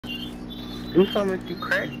Do something if you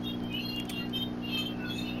crack.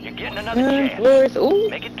 You're getting another chance. Ooh.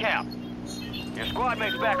 Make it count. Your squad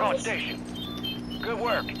mate's back on station. Good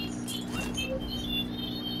work.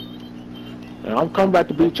 I'm coming back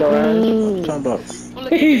to beat your ass. What you talking about?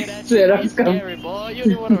 He said I'm scary, boy. You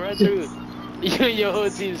don't want to run through. You and your whole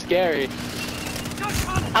team scary.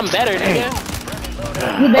 I'm better, nigga.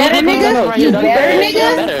 You better, nigga? You better,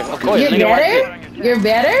 nigga? Better, of course. You're better? You're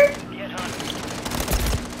better?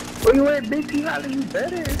 Where you at, bitch? You hollering you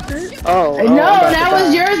better and shit? No, that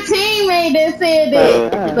was your teammate that said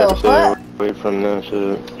that. The fuck? Away from that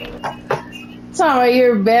shit. Talking about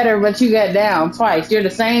you're better, but you got down twice. You're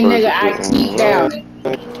the same nigga I keep down.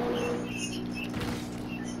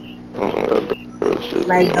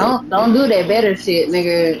 Like, don't do that better shit,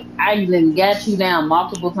 nigga. I done got you down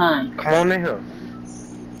multiple times. Come on in here.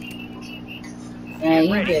 Man,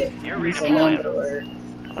 you did. You say nothing but a word.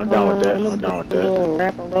 I'm done with that. I'm done with that.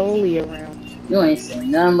 Wrap a rollie around. You ain't saying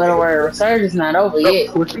nothing but a word. Resurgence not over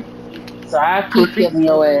yet. Pussy. So I keep killing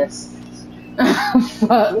your ass.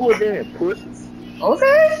 Fuck. Who was that, pussy?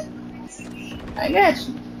 Okay. I got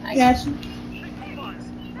you. I got you.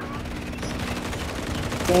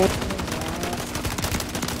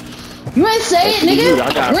 You ain't say it, nigga.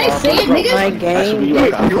 You ain't say it, nigga. My game,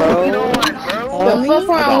 bro. What the fuck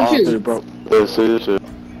wrong with you?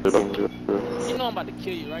 You know I'm about to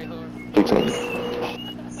kill you, right, Hor?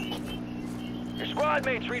 Your squad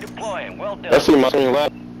mate's redeploying. Well done. I see my screen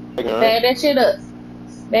live. Bag that shit up.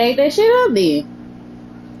 Bag that shit up, then.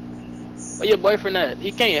 Where your boyfriend at?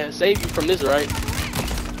 He can't save you from this, right?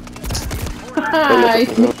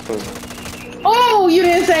 Oh, you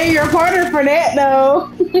didn't say your partner for that, though.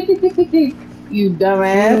 You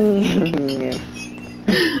dumbass.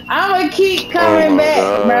 I'ma keep coming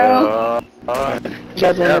back, bro. I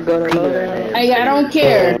don't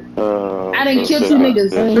care. I done killed two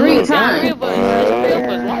niggas 3 times.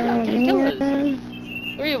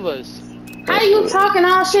 Three of us. How you talking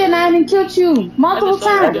all shit and I done killed you multiple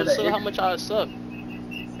times? I just saw how much I suck.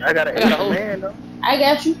 I got a hold. man, though. I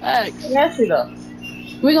got you. Facts. I got you, though.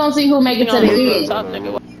 We gonna see who make it to the end.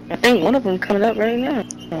 I think one of them coming up right now.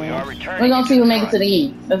 We are returning. We gonna see who make it to the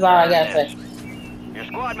end. That's all I gotta say. Your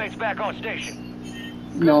squad mate's back on station.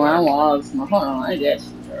 No, I don't want all this. Hold on, I got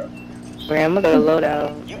you, bro. Man, I'm gonna load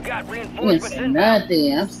out. You got You didn't reinforcements say inbound.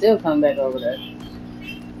 nothing. I'm still coming back over there.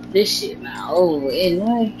 This shit now over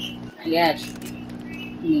anyway. I got you.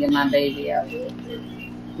 Let me get my baby out here.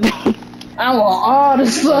 I want all the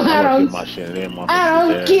stuff. I don't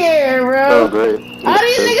care, bro. Oh, great. All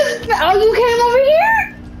these niggas. Oh, you came over here?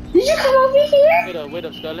 Did you come over here? Wait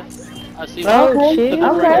up, Scully. I see. Oh, shit.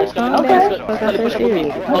 Okay.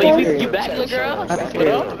 Oh, you back, little girl? What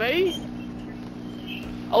up, baby?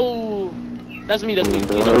 Oh, that's me. Then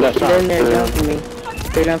they're jumping me.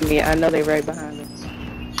 They're jumping me. I know they're right behind me.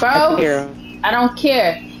 Bro, I don't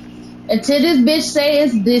care. Until this bitch say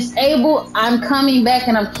it's disabled, I'm coming back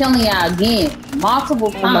and I'm killing y'all again.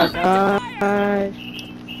 Multiple times. Oh my gosh.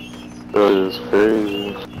 That is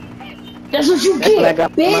crazy. That's what you get,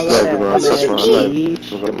 bitch. That's what you get.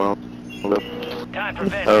 Time for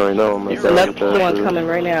I already know. I'm There's another one coming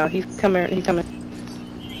right now. He's coming.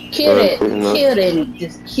 Kill that. Kill that and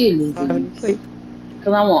just kill him.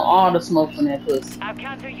 Cause I want all the smoke from that pussy.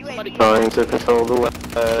 Trying to control the lag.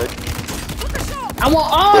 I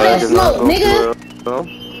want all that smoke, nigga.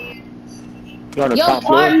 Your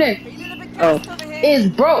partner is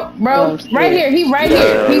broke, bro. Right here. He right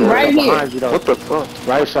here. He right here. What the fuck?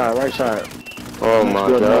 Right side. Oh my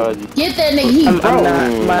god. Get that nigga. He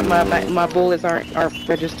broke. My bullets aren't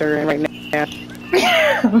registering right now.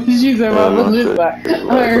 She said my bullets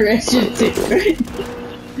aren't registering.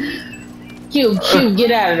 Q,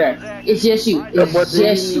 get out of there. It's just you. It's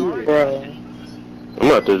just you, bro. I'm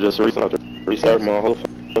about to just restart my whole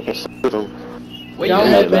fucking system. Wait, don't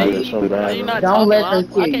let them. Don't let them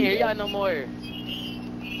kill I can't you. hear y'all no more.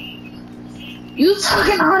 You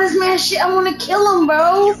talking all this mad shit? I want to kill him,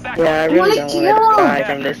 bro. Yeah, I really don't want to die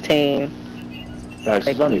from this team. Guys,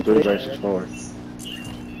 it's only 3 versus 4.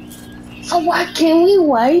 So why can't we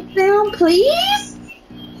wipe them, please?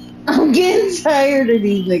 I'm getting tired of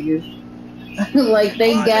these niggas. Like,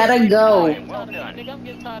 they gotta go. Nigga, I'm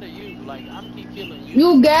getting tired of you. Like, I'm keep killing you.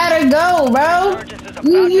 You gotta go, bro.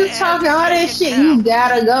 You talking all that shit. You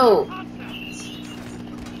gotta go.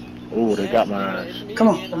 Ooh, they got my ass. Come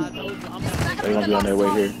on. They gonna be on their way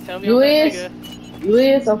here. You is? You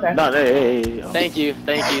is? Okay. No, hey. Thank you.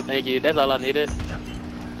 That's all I needed.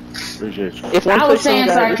 Appreciate you. If I was saying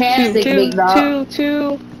sarcastic, big dog.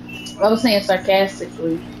 Two. I was saying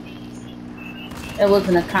sarcastically. It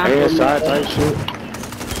wasn't a compliment. Side type shit.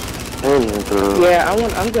 Yeah,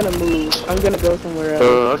 I'm gonna move. I'm gonna go somewhere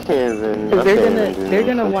else. I can't even. Cause I can't even they're do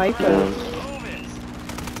gonna nothing. wipe us.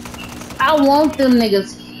 I want them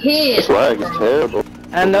niggas This hit. lag is terrible,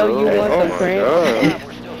 I know you bro. want Oh the my French. god.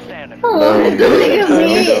 We're still standing. I want No, them niggas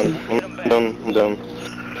I'm hit. done. I'm done. I'm done.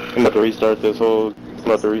 I'm about to restart this whole. I'm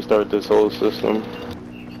about to restart this whole system.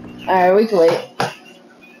 Alright, we can wait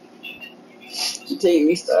until you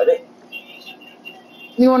restart it.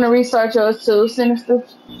 You want to restart yours too, Sinister?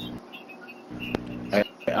 Hey,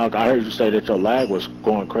 Alk, I heard you say that your lag was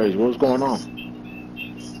going crazy. What was going on?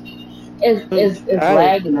 It's I was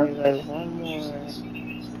lagging us. like one more.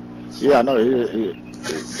 Yeah, I know.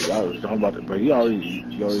 I was talking about it, but you already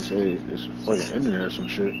said it's fucking internet or some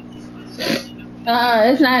shit.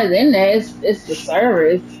 It's not in there. It's the server.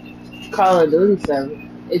 It's Call of Duty server.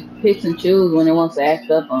 It picks and chooses when it wants to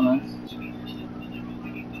act up on us.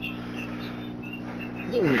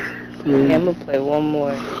 Yeah, I'm gonna play one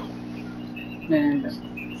more. And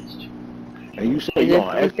And you say Is you it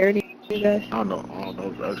on X? 3:30, you guys? I don't know. I don't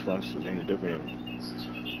know if Xbox is any different.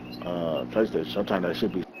 PlayStation. Sometimes that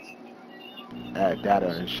should be add data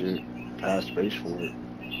and shit, add space for it.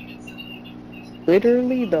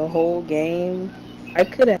 Literally the whole game. I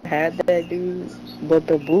could have had that dude, but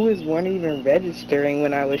the bullets weren't even registering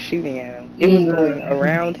when I was shooting at him. It was going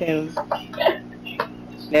around him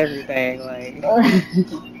and everything. Like,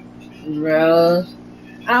 bro,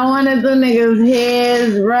 I wanted the niggas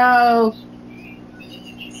heads, bro.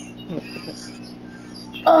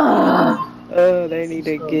 Ugh. oh, they need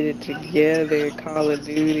to get it together. Call of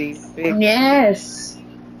Duty, fix it. Yes.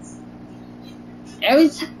 Every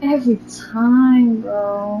time,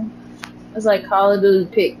 bro. It's like Call of Duty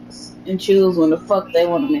picks and choose when the fuck they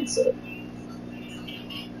want to mix up.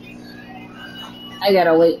 I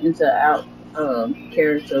gotta wait until out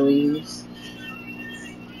character leaves.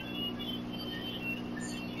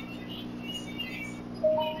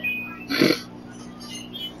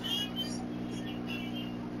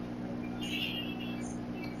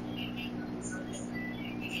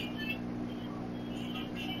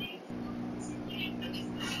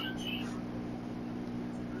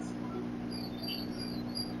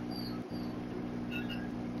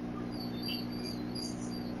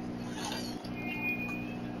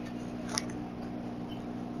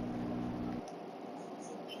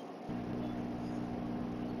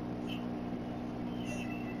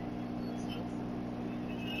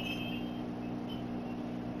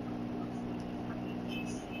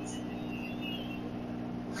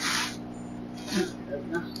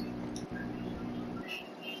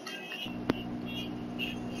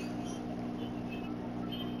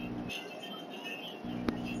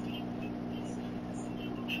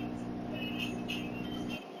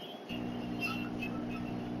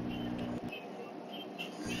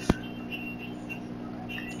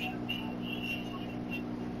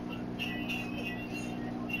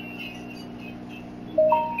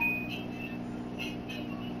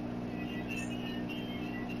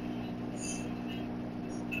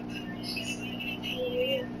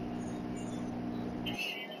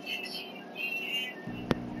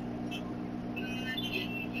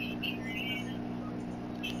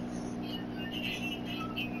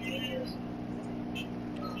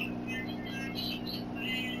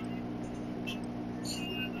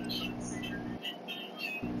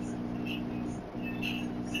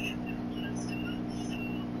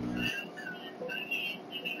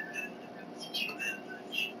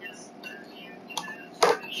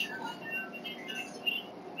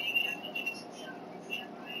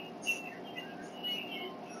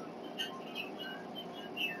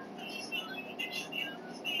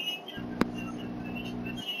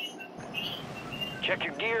 Check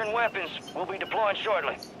your gear and weapons. We'll be deploying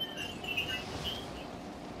shortly.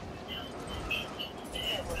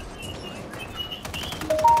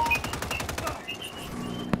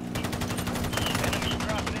 Enemies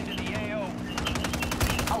dropping into the AO.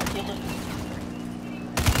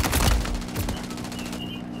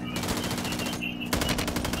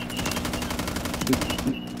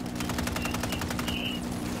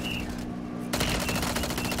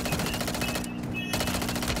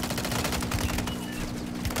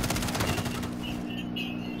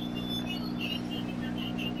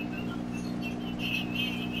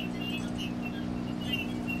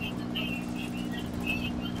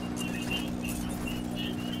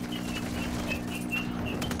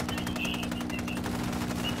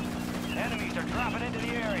 Enemies are dropping into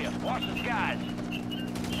the area. Watch the skies.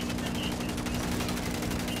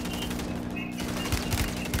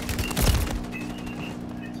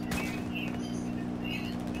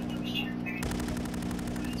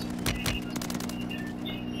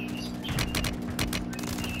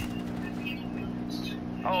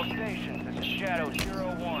 all stations. This is Shadow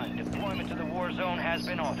 01. Deployment to the war zone has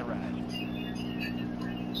been authorized.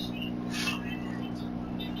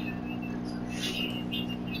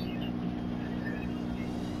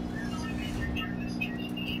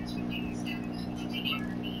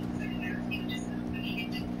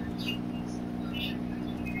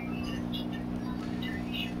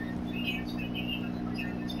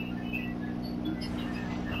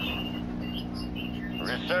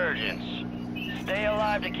 Resurgence. Stay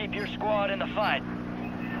alive to keep your squad in the fight.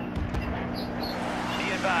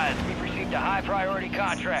 Be advised, we've received a high priority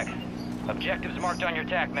contract. Objectives marked on your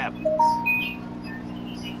TAC map.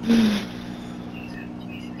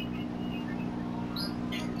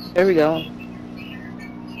 There we go.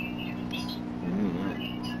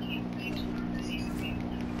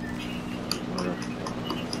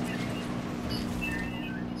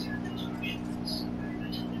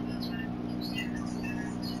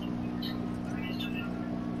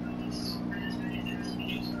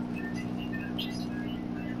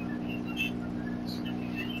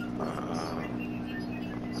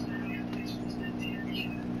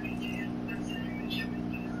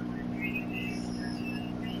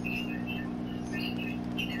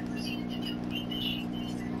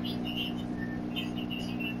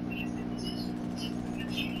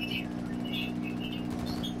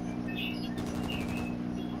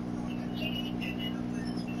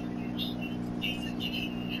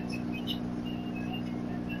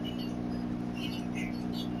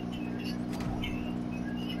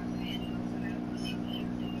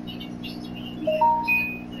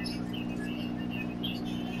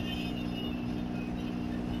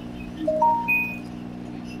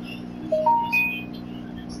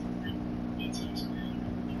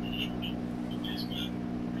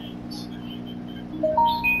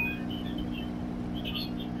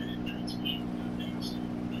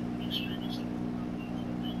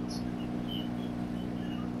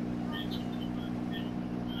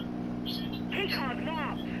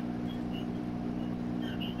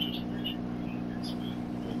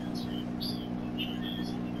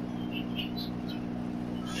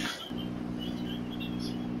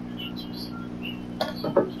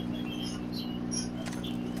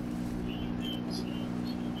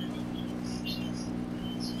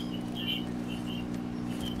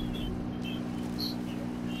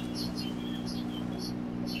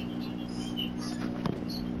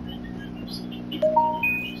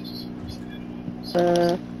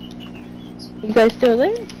 You guys still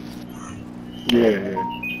there? Yeah.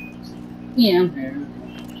 Yeah, I'm here.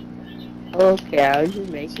 Okay, I was just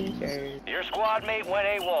making sure. Your squad mate went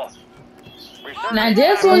AWOL. Now, Resurgence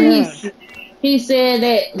just time. when Yeah. he said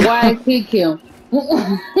that, why kick him? I'm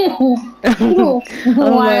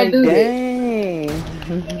Why like, do that? dang.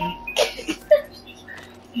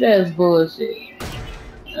 That's bullshit.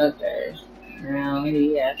 Okay. Now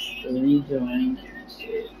he has to rejoin.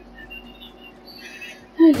 Shit.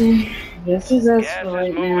 Okay. This is us Gas for is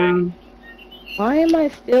right moving. now. Why am I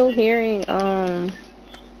still hearing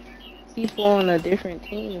people on a different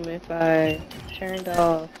team if I turned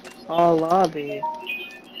off all lobby?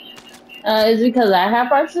 Is it because I have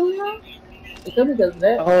proximity now? It could be because of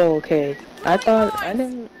that. Oh, okay. I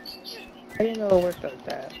didn't know it worked like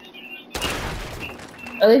that.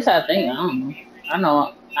 At least I think. I don't know. I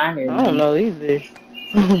know I hear I don't them. know either.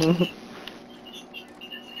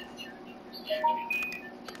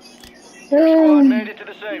 Your squad made it to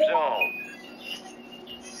the safe zone.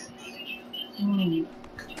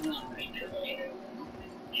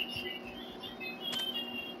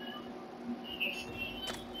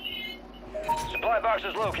 Supply box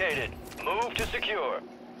is located. Move to secure.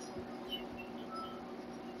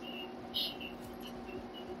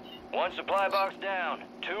 One supply box down.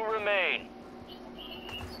 2 remain.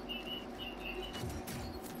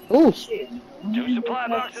 Oh shit. 2 supply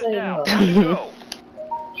boxes down. Time to go.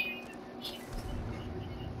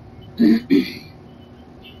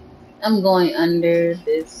 I'm going under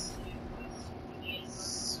this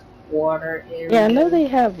water Yeah, I know area. they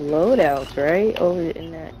have loadouts, right? Over in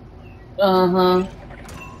that. Uh-huh.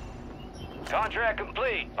 Contract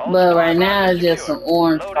complete. All But supply right now boxes it's just secure. some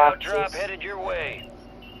orange Loadout drop boxes. headed your way.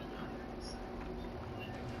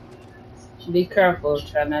 Be careful,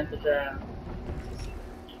 try not to drown.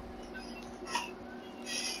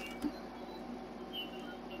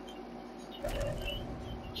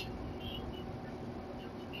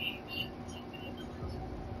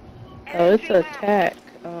 Oh, it's attack.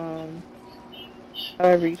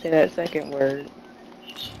 However you say that second word.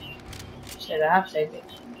 Shit, I'll take it.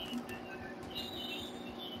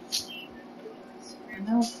 And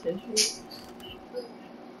I'll take it.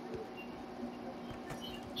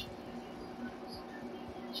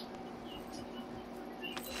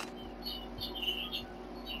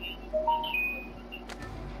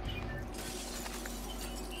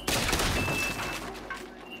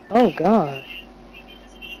 Oh god.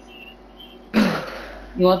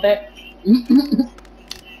 You want that?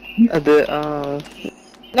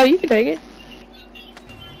 No, you can take it.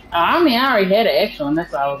 I mean, I already had an extra one.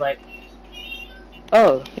 That's why I was like,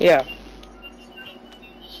 Oh, yeah.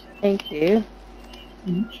 Thank you.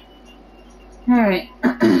 all right.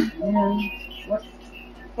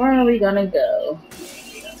 Where are we gonna go?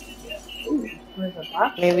 Ooh, there's a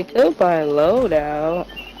box I mean, we over here. could buy a loadout.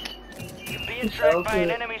 You're being So tracked by an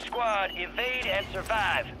good. enemy squad. Evade and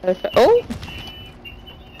survive. Oh,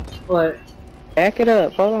 But back it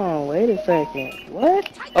up. Hold on. Wait a second. What?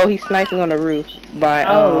 Oh, he's sniping on the roof by,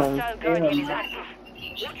 oh, Hostile guard unit active.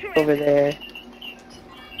 over there.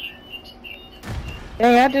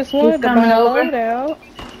 Dang, I just who's wanted to coming buy a over? loadout.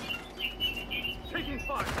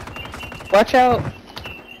 Watch out.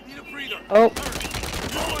 Oh,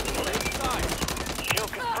 Kill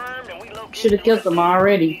confirmed and we Should located have killed them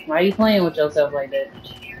already. Why are you playing with yourself like that?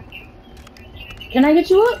 Can I get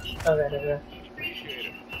you up? Okay.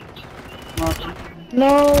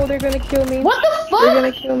 no, they're gonna kill me. What the They're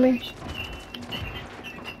gonna fuck? kill me.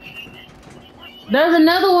 There's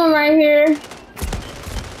another one right here.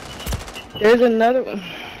 There's another one.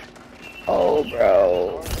 Oh,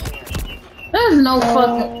 bro. There's no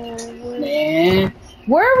fucking Oh, man.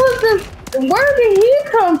 Where was this? Where did he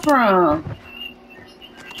come from?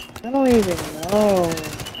 I don't even know.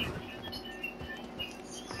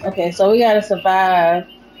 Okay, so we gotta survive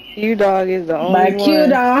Q-Dog is the by only Q one.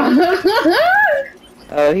 Dog.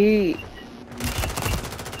 Oh,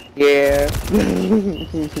 yeah.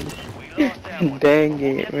 Dang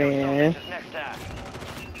it, man.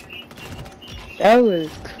 That was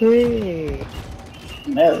quick.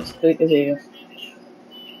 That was quick as hell.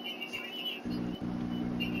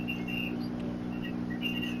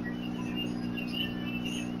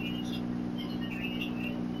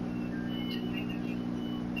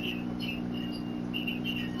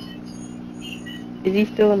 Is he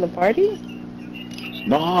still in the party?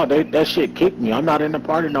 No, that shit kicked me. I'm not in the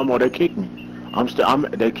party no more. They kicked me.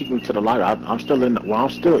 They kicked me to the lobby. I'm still in. I'm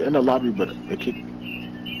still in the lobby, but they kicked me.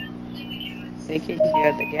 They kicked you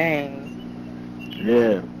out the game.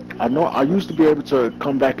 Yeah, I know. I used to be able to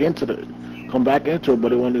come back into it,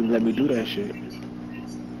 but it wouldn't even let me do that shit.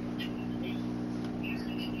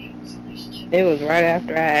 It was right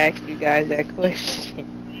after I asked you guys that question.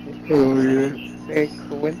 Oh yeah. Very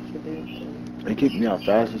coincidental. They kicked me out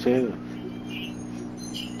fast as hell.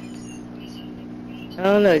 I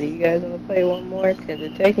don't know. Do you guys want to play one more?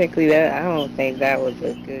 Because technically, I don't think that was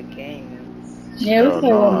a good game. Yeah, we Hell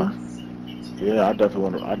play one nah. more. Yeah, I definitely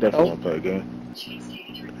want to. I definitely Oh, want to play a game.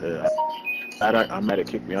 Yeah, I'm mad it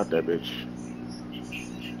kicked me out that bitch.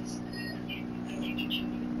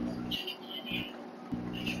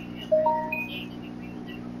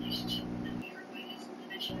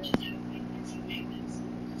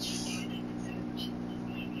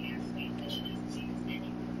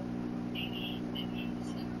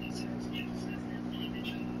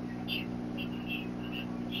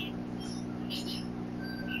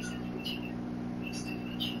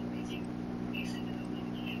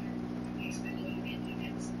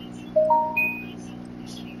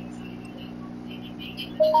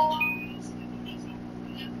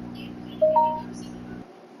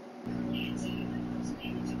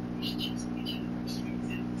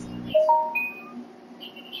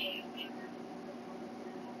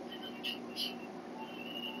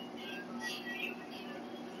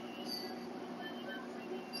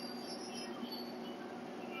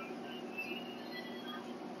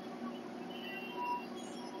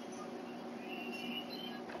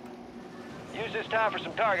 Use this time for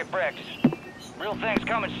some target practice. Real things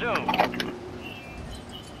coming soon.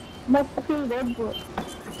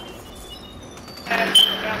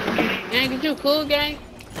 Gang, is you cool, gang?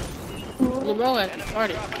 The bro at the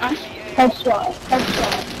party.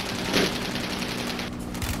 Headshot.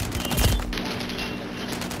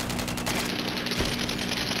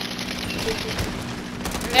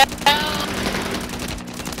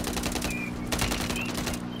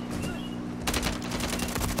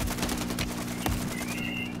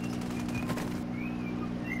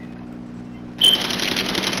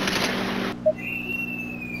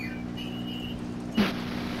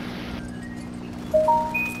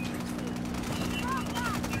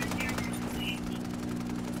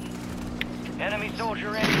 Enemy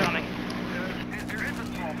soldier incoming. There is a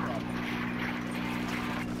small problem.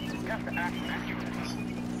 You have to act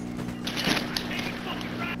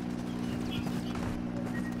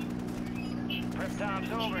Prep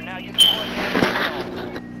time's over. Now you can play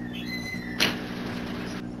the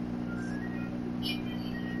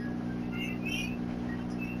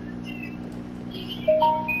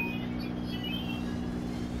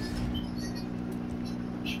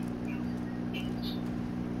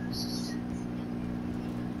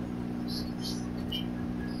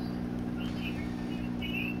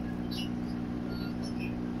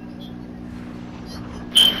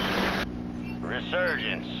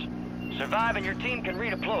survive and your team can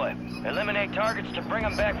redeploy. Eliminate targets to bring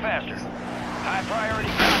them back faster. High priority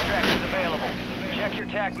contract is available. Check your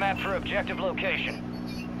TAC map for objective location.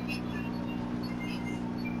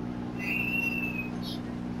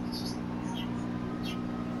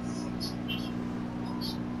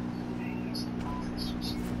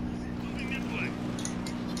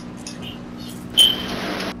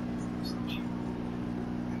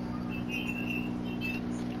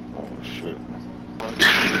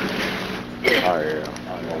 Oh yeah,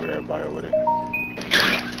 I'm over there by with it.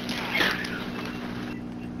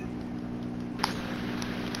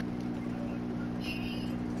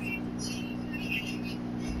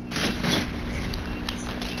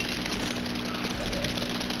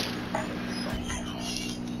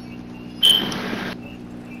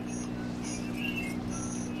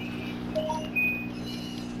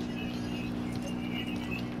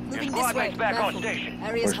 Your squad mate's back on station.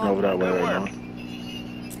 Pushing over that way right now.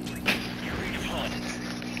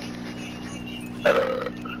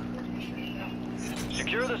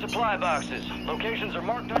 Secure the supply boxes. Locations are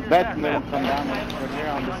marked on your Bet TAC they map. will come down over here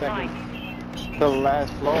on the second to the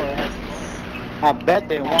last floor. I bet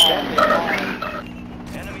they won't.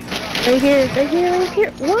 Enemies Right here, right here, right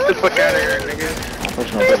here. What? Get the fuck out of here, nigga.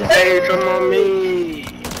 Hey, come on me.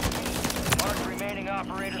 mark remaining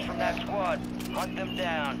operators from that squad. Hunt them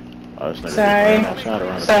down. Oh, this nigga Sorry. outside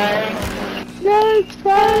around the No, it's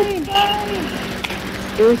fine.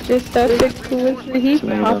 It was just such a coincidence. He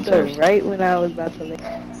popped up right when I was about to leave.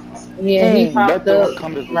 Yeah, he Dang, popped bet they will up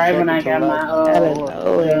come to the right when I second to got my last. Out of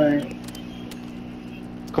nowhere. gun.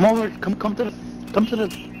 Come over, come to the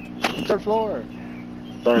third floor.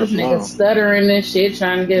 third This nigga floor. stuttering and shit,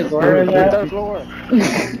 trying to get his words The out. third floor.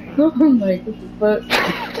 I'm like, what the fuck?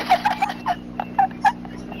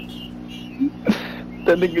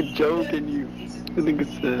 That nigga joking you. That nigga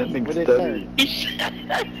said that nigga What they stuttering.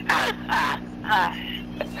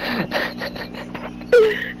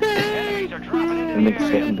 Enemies are dropping into That the nigga area.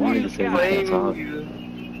 said Watch that the nigga skies. said talk.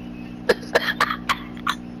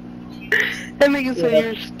 That nigga said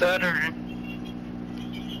you're stuttering.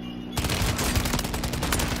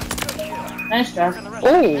 Nice try. Marking the rest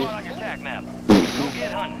of the Ooh. squad on your TAC map. Go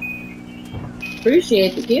get hunting.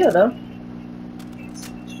 Appreciate the kill though.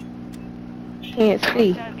 Can't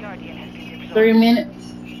see. 3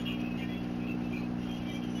 minutes.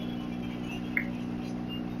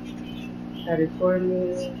 $34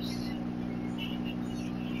 meters.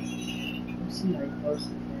 There's somebody closer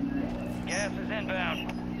than Gas is inbound.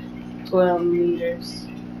 that. 12 meters.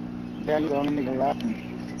 That's the only nigga left.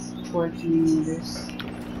 14 meters.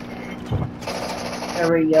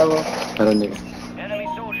 Every yellow. That nigga. Enemy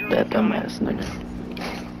soldier That incoming. dumbass nigga.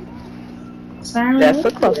 Silent That's a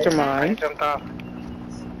Witch. cluster mine. Jumped off.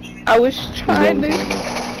 I was trying to.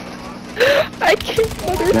 I can't,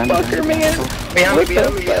 motherfucker, man. What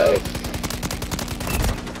the fuck?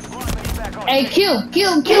 Squad mate's back on Hey, station. kill,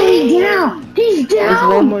 he's down! He's There's one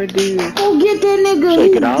down! more dude. Go get that nigga!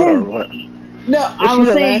 Shake He's it out or down. what? No, But I you was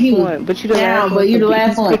the saying last he was one. But you the down, last but one. you the So last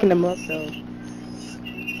he's one. picking him up though.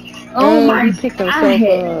 Oh my, he picked himself I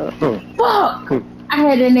had, up. fuck! I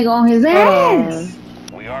had that nigga on his ass!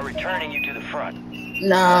 We are returning you to the front.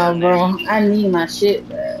 Nah, bro, I need my shit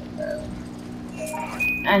back, bro.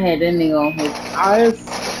 I had that nigga on his ass.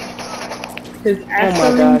 His Oh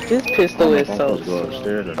my gosh, this pistol I'm is not so supposed to go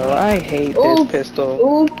upstairs or slow. not. I hate Ooh. this pistol.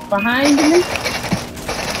 Ooh, behind me.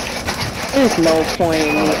 There's no point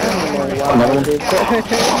in me. I don't know why I did that.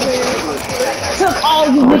 Took all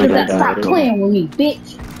you Oh, they niggas got that stopped that. playing with me,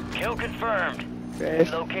 bitch. Kill confirmed. We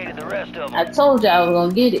located the rest of I them. told you I was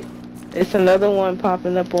gonna get it. It's another one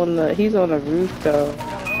popping up on the. He's on the roof though.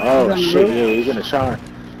 Oh He's on the shit, roof. yeah, he's in the shower.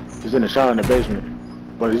 He's in the shower in the basement.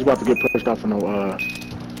 But he's about to get pushed off from the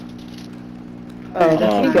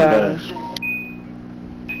Oh, he got him. dash.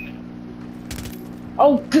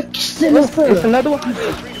 Oh, good It's sinister. another one.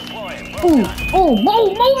 Redeploying. Ooh,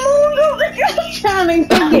 move. I'm trying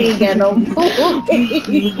to he ain't got no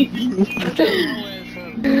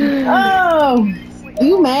Oh, are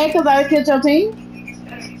you mad because I killed your team?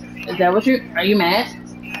 Is that what are you mad?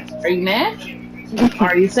 Are you mad? Or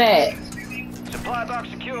are you sad? Supply box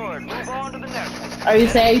secured. Move on to the next one. Are you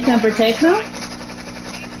sad you can protect them?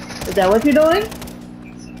 Is that what you're doing?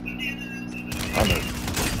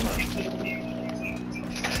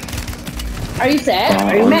 Are you sad?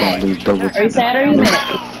 Are you mad? Are you sad or are you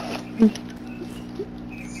mad?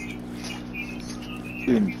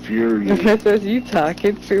 Infuriated. Princess, you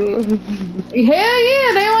talking to him? Hell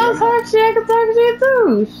yeah, they want to talk shit. I can talk shit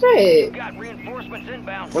too. Shit. Got reinforcements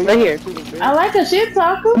inbound. Right here. I like a shit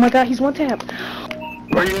talker. Oh my god, he's one tap.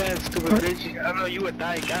 Where you at, stupid bitch? I know you a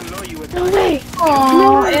dyke. I know you a dyke. No way.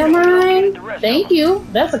 Oh, am I? Thank you.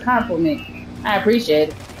 That's a compliment. I appreciate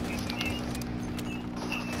it.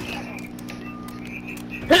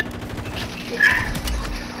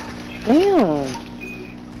 Damn.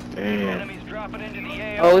 Damn.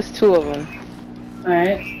 Oh, it's two of them.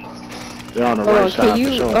 Alright. They're on the Hold right on, side can for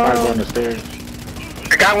you, sure. Probably going the stairs.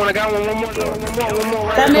 I got one. One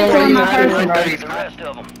more. Stop messing with my person, bro. The rest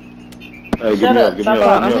of them. Hey, Shut up. give Stop me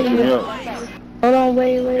talking. give me up. Hold on,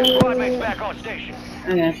 wait. Squad mates back on station.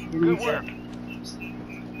 Okay. Good work.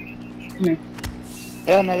 Come here.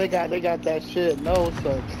 Hell no, they got that shit. No,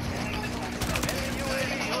 so.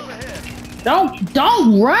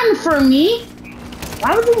 Don't run for me.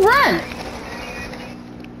 Why would you run?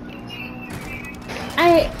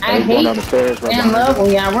 I hate and love when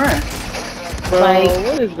y'all run. Bro, Like,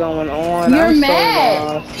 what is going on? You're I'm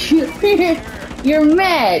mad. So lost. You're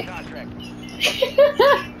mad.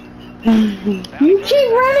 You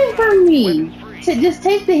keep running from me. Just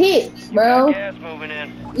take the hits, bro.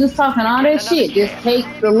 You was talking all that shit. Just take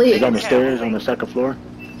the He's lick. on the stairs on the second floor.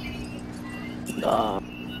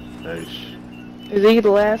 Nice. Is he the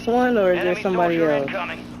last one, or is there somebody else?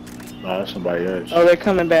 No, that's somebody else. Oh, they're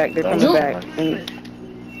coming back. They're coming back.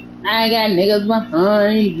 I got niggas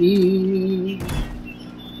behind me.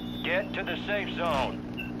 Get to the safe zone.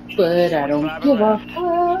 But I don't give a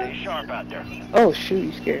fuck. Stay sharp out there. Oh shoot,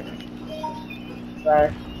 you scared me.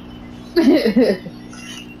 Sorry.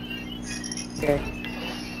 Okay.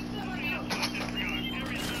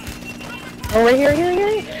 Oh, right here.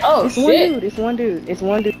 Oh, it's shit. One dude. It's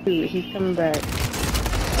one dude. He's coming back.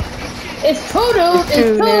 It's two dudes. It's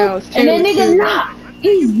two. Now. And that nigga not.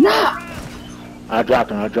 He's not. I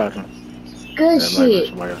dropped him. Good shit.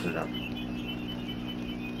 Somebody else dropped him.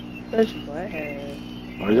 Such butthead.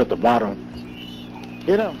 Oh, he's at the bottom.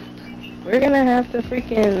 Get him. We're gonna have to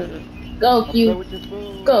freaking go, Q.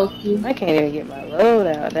 Go, Q. I can't even get my load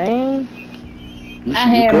out, dang. I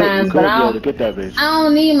had mine, but I don't. Get that bitch. I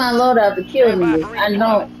don't need my loadout to kill niggas. I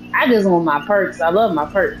don't. I just want my perks. I love my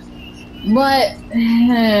perks. But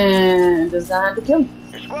designed to kill me.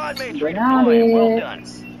 Your squad mates Without redeploying. Well it. done.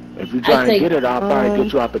 If you try and get it, I'll probably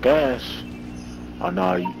get you out the gas. Oh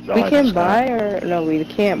no, we can buy we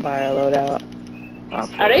can't buy our loadout.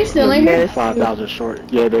 Are they still in here? 5,000 short.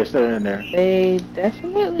 Yeah, they're still in there. They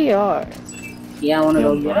definitely are. Yeah, I want to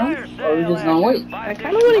go get them. Or we just gonna wait. I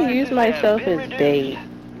kind of want to use myself as bait.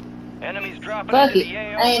 Fuck it.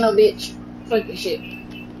 I ain't no bitch. Fuck this shit.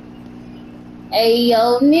 Hey,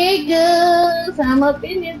 yo, niggas. I'm up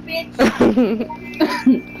in this bitch.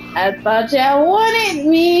 I thought y'all wanted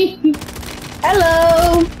me.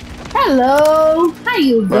 Hello. How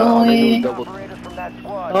you doing?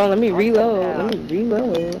 Oh, let me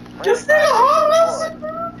reload. Just still almost.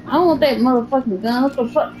 I don't want that motherfucking gun. What the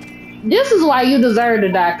fuck? This is why you deserve to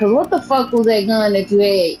die. Cause what the fuck was that gun that you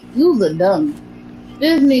had? You was a dummy.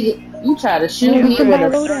 This nigga, you try to shoot me with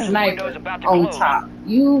a sniper on top.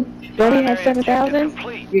 You don't even have 7,000?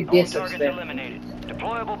 You're disrespectful.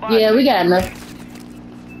 Yeah, we got enough.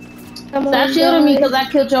 Stop shooting me because I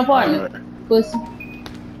killed your partner. Pussy.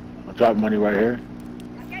 I'll drop money right here.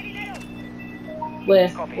 Where?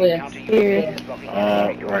 Here.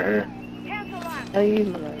 Right here. I'll use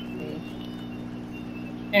my money.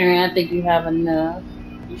 Aaron, I think you have enough.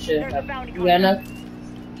 You should have. You got enough?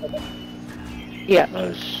 Okay. Yeah.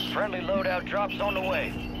 Nice. Friendly loadout drops on the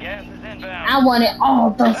way. Gas is inbound. I wanted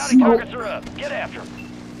all the smoke. Targets are up. Get after.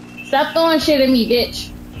 Stop throwing shit at me,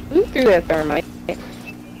 bitch. Who threw that thermite?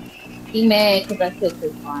 He mad because I killed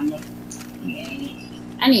his partner.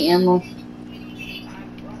 I need ammo.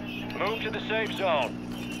 Move to the safe zone.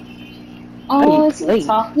 Oh, is he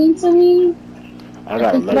talking to me? I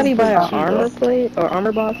got somebody buy an armor plate or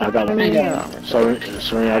armor box? I got one. Sorry,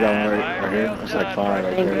 I got one right here. It's like 5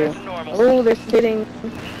 right there. Oh, they're sitting.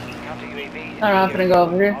 Alright, I'm gonna go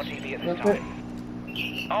over here.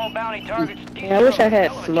 All bounty targets. Yeah, I wish I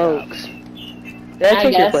had smokes.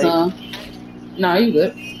 I got some. No, you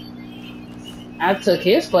good. I took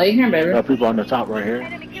his plate here, baby. Got people on the top right here.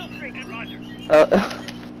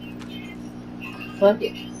 Fuck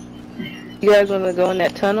it. You guys wanna go in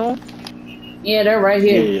that tunnel? Yeah, they're right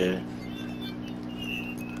here. Yeah.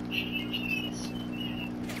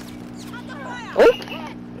 Oh!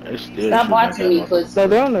 Stop watching me, pussy. So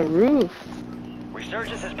they're on the roof.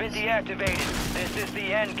 Resurgence has been deactivated. This is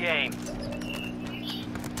the end game.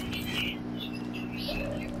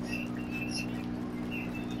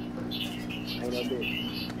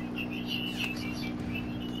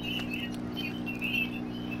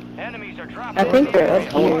 Enemies are dropping. I think they're up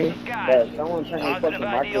here. Someone trying to fucking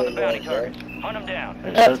mark it. Hunt them down.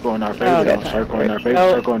 Hey, circle in our favor, though. Circle in our favor.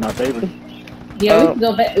 Circle in our favor. Yeah, we can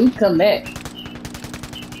go back. We can come back.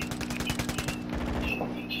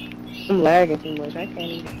 I'm lagging too much. I can't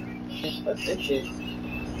even. What's that shit?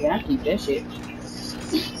 Yeah, I keep that shit.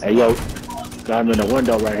 Hey, yo. Got him in the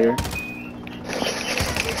window right here.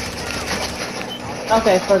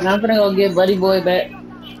 Okay, fuck, I'm gonna go get Buddy Boy back.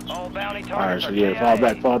 All bounty targets Alright, so are yeah, fall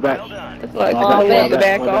back, fall back. Well done. It's like Fall I back, wanted to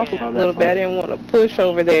back fall off back, a little bit. I didn't want to push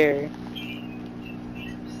over there.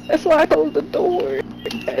 That's why I closed the door. I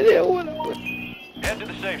didn't want to push. Head to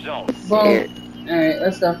the safe zone. Boom. Alright,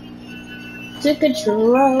 let's go. To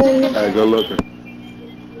control. Alright, go looking.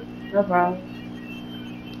 No problem.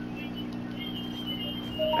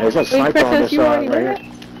 Hey, it's a sniper on this side right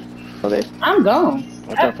here. I'm gone.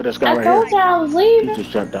 Watch out for this guy I right told here. you I was He leaving. just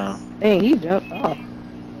jumped down. Dang, he jumped off.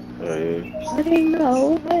 Yeah. I didn't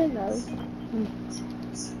know. I didn't know.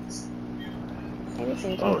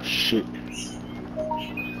 Oh, shit.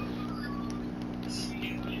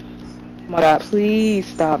 Oh my God, please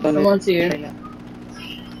stop. Someone's here. Right now.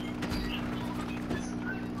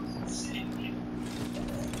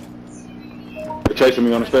 They're chasing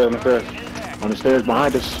me on the stairs, on the stairs. On the stairs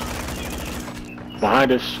behind us.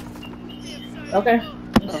 Behind us. Okay.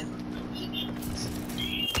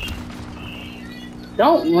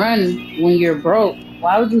 Don't run when you're broke.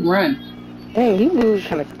 Why would you run? Dang, he moved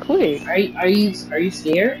kind of quick. Are you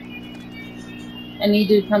scared? I need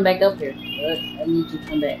you to come back up here. I need you to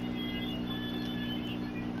come back.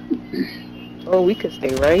 Oh, we could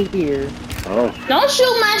stay right here. Oh. Don't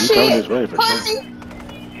shoot my You come this shit, way for pussy. sure.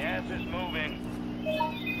 Gas is moving.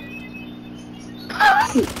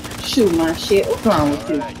 Shoot my shit. What's wrong with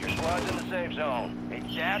you? Alright, your squad's in the safe zone.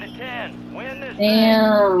 It's down to 10. Win this thing.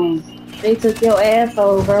 Damn. They took your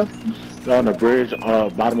asshole, bro. Go on the bridge,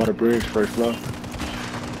 bottom of the bridge, first floor.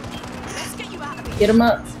 Let's get you out of here. Get him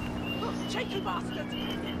up. Cheeky bastard.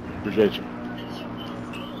 Appreciate you.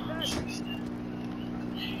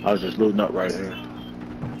 I was just looting up right here.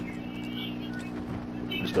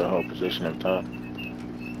 Just the whole position up top.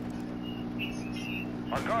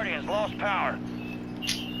 Our Guardians lost power.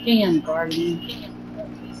 Damn, Guardian.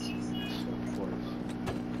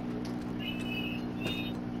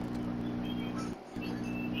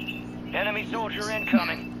 Enemy soldier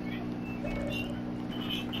incoming.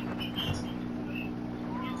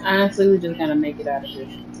 Honestly, we're just gonna make it out of here.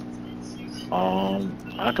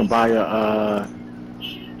 I can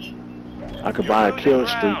buy a kill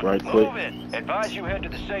streak right quick. Move it. Advise you head to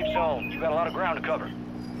the safe zone. You got a lot of ground to cover.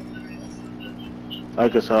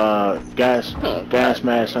 Like it's gas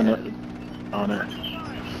mask on it.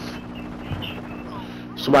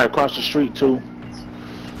 Somebody across the street too.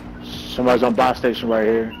 Somebody's on buy station right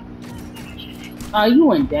here. Oh, you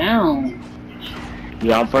went down.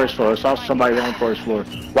 Yeah, I'm first floor. It's also somebody on first floor.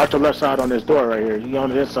 Watch the left side on this door right here. He on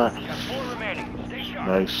this side. Got 4 remaining. Stay sharp.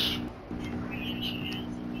 Nice.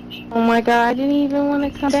 Oh my God, I didn't even want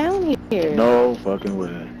to come down here. No fucking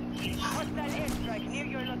way. Hostile airstrike near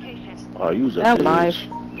your location. Oh, use a That bitch. life.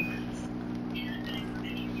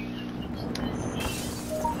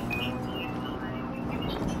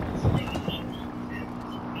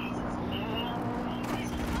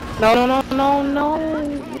 No.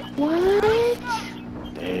 What?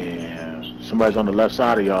 Damn. Somebody's on the left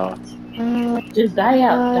side of y'all. Just die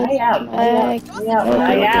out. Die out.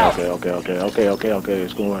 Die out. Okay.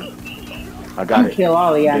 It's going. I got I'm it. gonna kill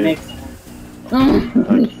all of y'all Yeah. next time.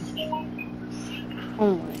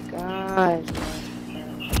 Oh my God.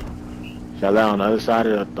 Y'all out on the other side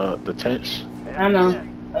of the tents. I know.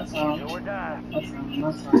 That's all. Do or die. That's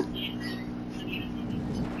all.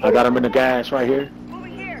 I got him in the gas right here.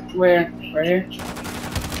 Where? Right here?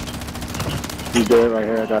 He's dead right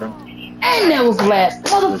here. I got him. And that was last. Way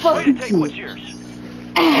to Motherfucking take what's kid. yours.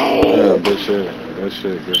 Yeah, good shit.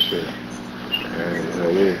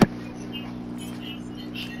 Yeah.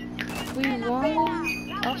 We won?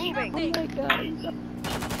 Oh my God.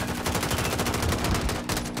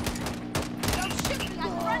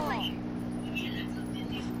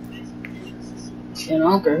 And I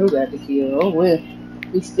don't care who got the kill. Oh well.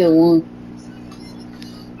 We still won.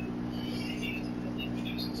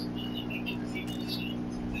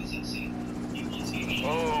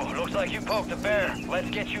 Oh, looks like you poked a bear. Let's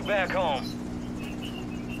get you back home.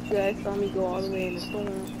 You guys saw me go all the way in the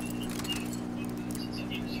storm.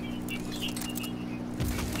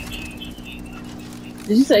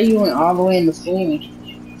 Did you say you went all the way in the storm?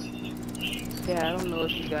 Yeah, I don't know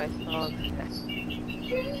if you guys saw that.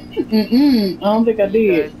 I don't think I You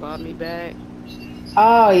did. guys brought me back.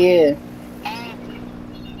 Oh yeah.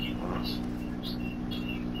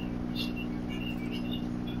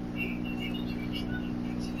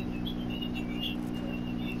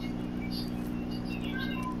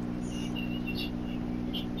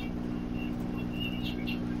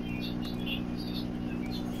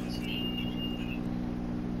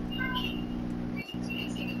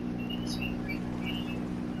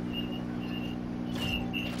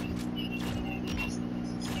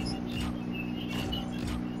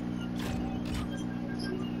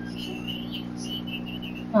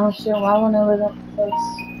 Oh shit, why won't I let up plus?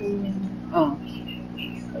 Oh,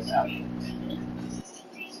 that's out.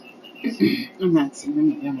 I'm not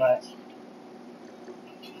seeing the invite.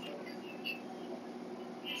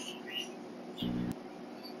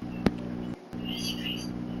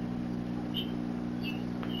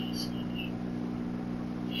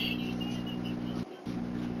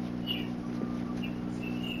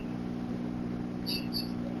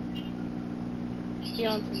 You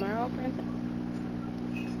on tomorrow, Princess?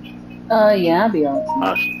 Yeah, I'll be on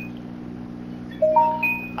I, tomorrow.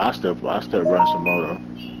 I still run some more though.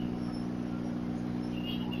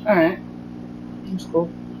 Alright, that's cool.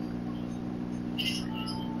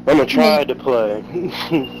 I'ma Yeah. try to play.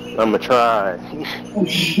 I'ma try.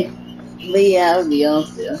 But yeah, I'll be on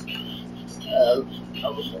still.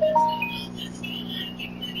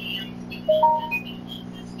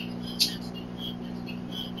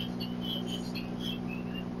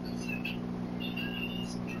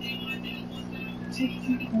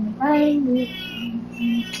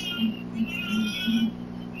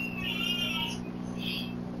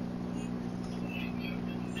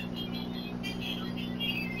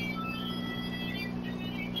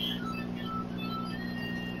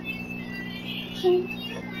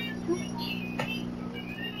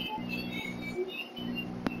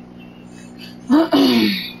 Okay.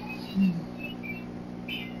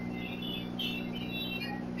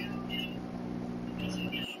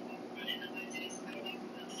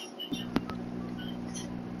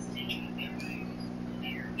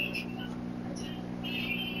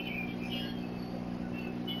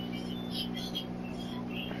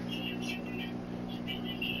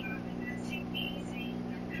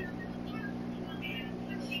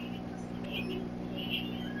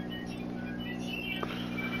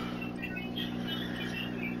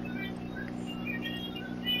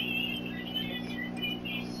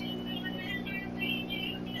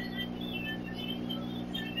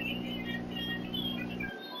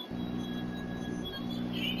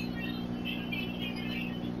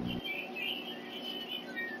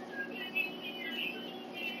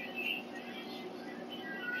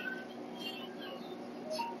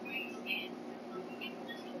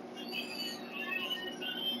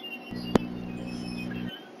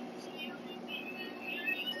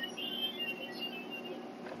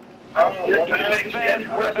 Fans,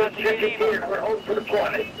 we're about to get even. We're home for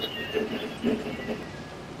deployment.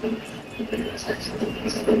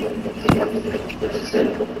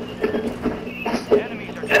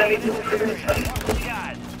 Enemies are dropping into the area. Watch the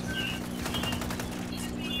skies.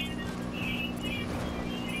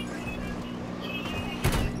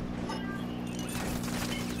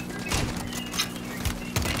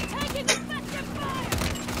 Taking effective fire!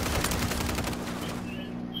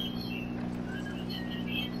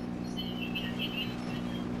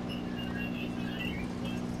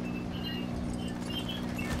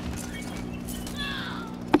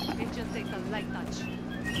 It just takes a light touch.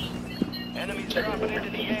 Enemies dropping into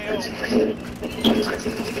the AO.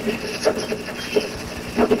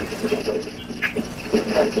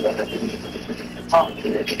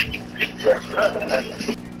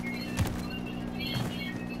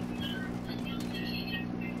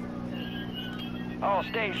 All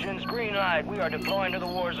stations, green light. We are deploying to the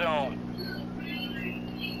war zone.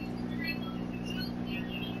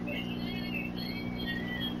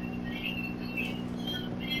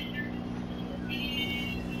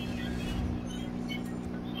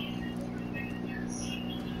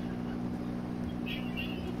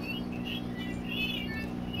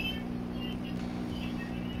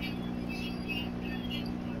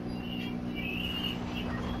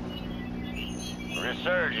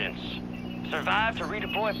 Resurgence. Survive to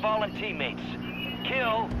redeploy fallen teammates.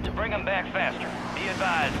 Kill to bring them back faster. Be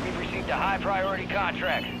advised, we've received a high priority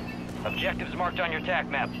contract. Objectives marked on your TAC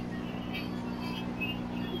map.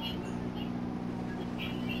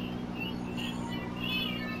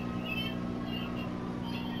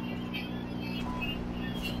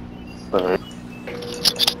 Alright.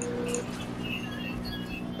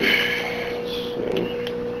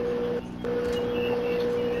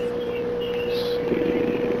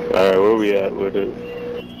 Alright, where we at with it?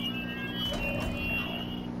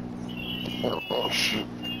 Oh, shoot.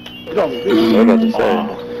 You don't I was about to say.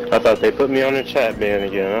 oh. I thought they put me on the chat ban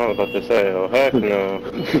again. I was about to say, oh heck no.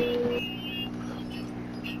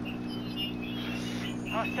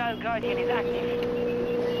 Hostile Guardian is active.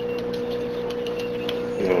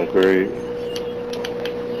 Oh, great.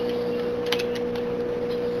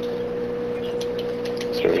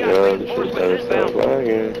 Sorry, God, this shit better stop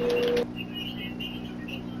lagging.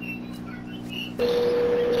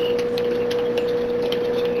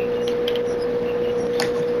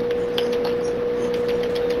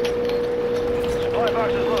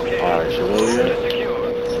 box is located. Alright, so where we Move at? to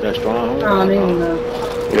secure. That stronghold? I don't even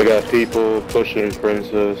know. We got people pushing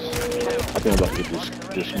Princess. I think I'm about to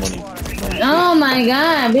get this money. Oh my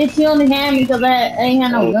god, bitch, you only had me because I ain't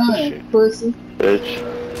had no Oh, gun, shit. pussy. Bitch.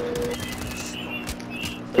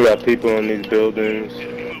 We got people in these buildings.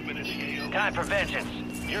 Time for vengeance.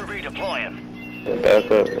 You're redeploying. Back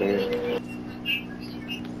up, man.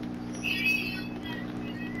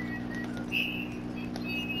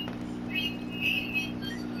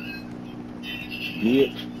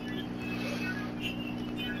 Bitch.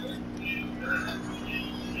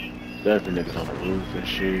 Definitely niggas on the roof and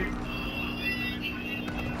shit.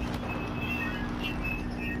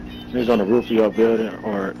 Niggas on the roof of your building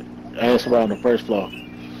or ask somebody on the first floor.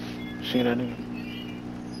 See that nigga?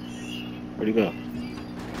 Where'd he go?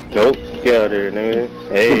 Nope, get out of here, nigga.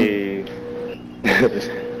 Hey.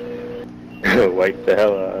 Wipe the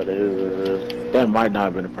hell out of it. That might not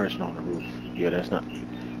have been a person on the roof. Yeah, that's not.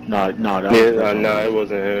 No, that was Yeah, a person on no, the it roof.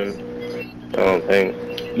 wasn't him. I don't think.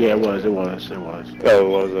 Yeah, it was. Oh, it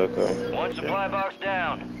was, okay. One supply box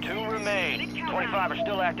down. 2 remain. 25 are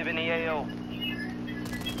still active in the AO.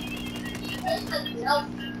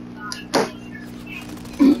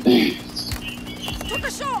 Took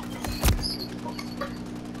a shot!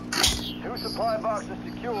 2 supply boxes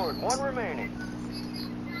secured. 1 remaining.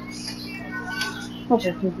 What's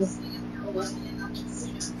your people?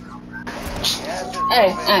 Hey.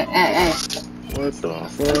 What the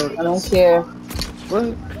fuck? I don't care.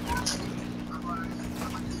 What?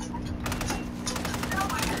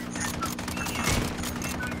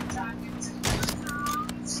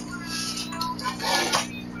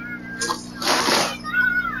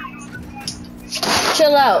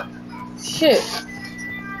 Chill out. Shit.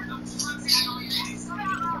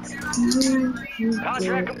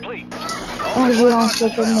 Contract complete. Get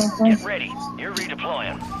Get ready. You're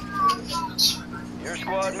redeploying. Your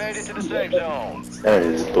squad made it to the safe zone. That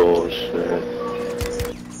is bullshit.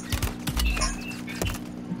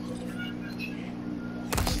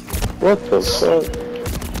 What the fuck?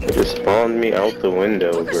 It just spawned me out the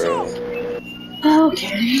window, bro.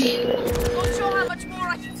 Okay. Not sure how much more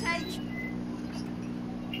I can take.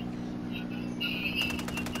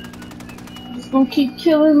 Just gonna keep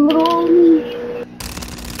killing little.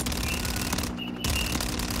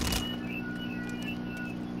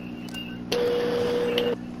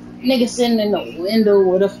 Nigga sitting in the window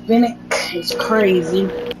with a Fennec. It's crazy.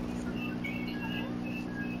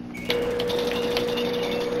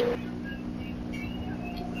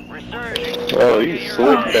 Resurging. Oh, you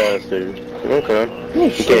slick bastard. Okay.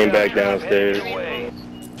 He came back downstairs.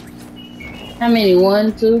 How many?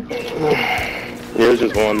 1, 2? There's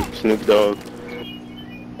just one Snoop Dogg.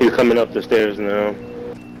 He's coming up the stairs now.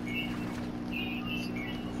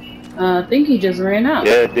 I think he just ran out.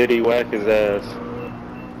 Yeah, did he whack his ass?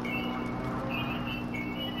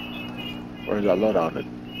 Where's that load on the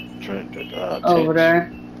Trent? Over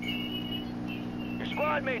there. Your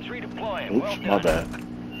squad mates redeploying. Oops, Well my done. bad.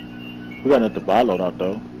 We got nothing to buy load out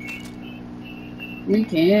though. We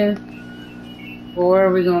can. Or where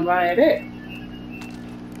are we gonna buy it at?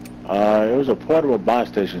 It was a portable buy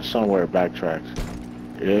station somewhere. Backtracks.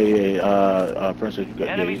 Yeah. Princess, you got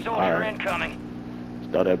Enemy soldier alright. incoming.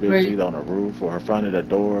 Thought that bitch Right. either on the roof or in front of the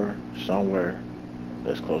door somewhere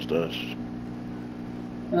that's close to us.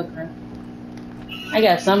 Okay. I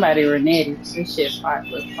got somebody reneged. This shit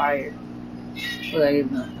was fired. Like,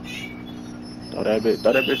 Thought that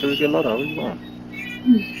bitch was getting loaded. Where you going?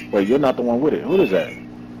 Wait, you're not the one with it. Who is that?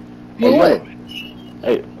 Hey, what?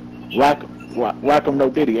 Hey, whack him, no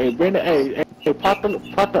diddy. Hey, Brenda. Hey, pop the.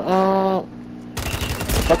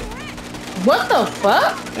 What the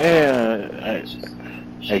fuck? Hey,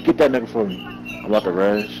 get that nigga for me. I'm about to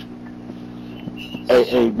res.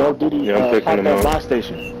 Hey, no diddy. Yeah, I'm picking pop him that up. buy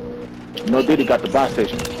station. No diddy got the buy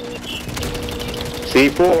station.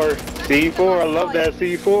 C4, I love that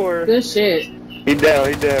C4. Good shit. He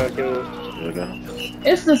down, kill him. There we go.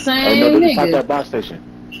 It's the Hey, same no diddy, pop that nigga. buy station.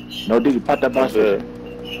 No diddy, pop that buy That's it. station.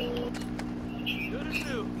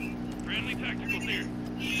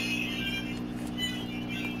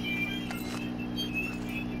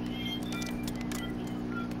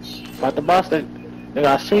 Pop the buy station. Nigga,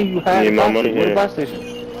 I seen you had Need the my buy money station. Where the here. buy station?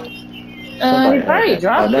 He Somebody probably had that.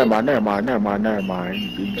 dropped Oh, it. never mind.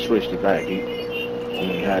 You switched it back. You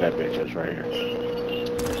had that bitch just right here.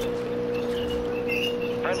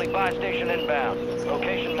 Friendly buy station inbound.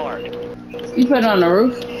 Location marked. You put it on the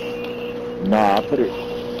roof? Nah, I put it.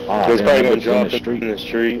 Oh, It's damn, probably that gonna bitch drop in the street. in the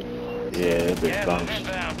street. Yeah, that bitch Gas is bounced.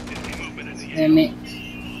 inbound. Damn it.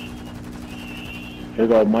 Here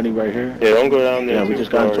go money right here. Yeah, don't go down there Yeah, we too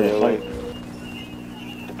just got far, into a yo. fight.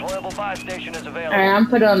 Deploying deployable buy station is available. Alright, I'm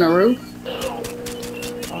put on the roof.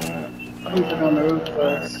 Alright. I'm put on the roof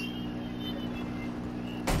first.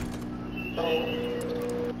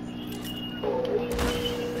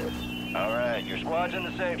 Alright, your squad's in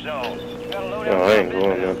the safe zone. You gotta load No, out I some ain't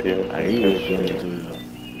going business. up here. I ain't going to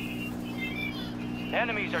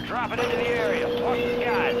Enemies are dropping into the area. Watch the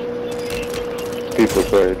skies. People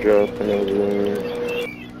started dropping over there.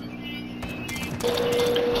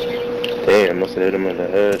 Damn, must have hit him with a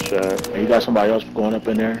headshot. You got somebody else going up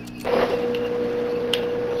in there?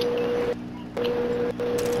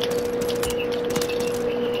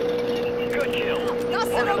 Good kill.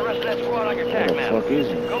 Mark on the rest of that squad on your Where tac the map. fuck is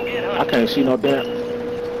he? Go get I hunting. can't see no damn.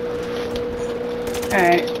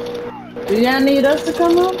 Alright. Do y'all need us to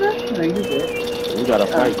come over? No, you good. We got a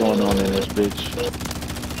fight going on in this bitch.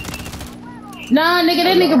 Nah, nigga,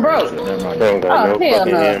 that nigga broke. Never I mind. don't got Oh, no hell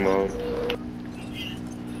fucking no. ammo.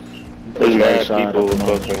 There's mad Side people of the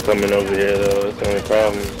fucking coming over here though, that's the only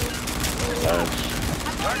problem.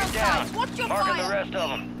 Target down. Watch your Marking the fire. rest of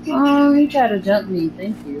them. Oh, he tried to jump me.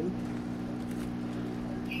 Thank you.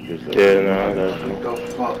 Yeah, no, I got you.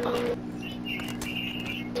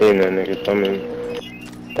 Seen that nigga coming.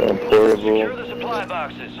 Secure Portable. the supply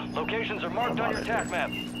boxes. Locations are marked on your tac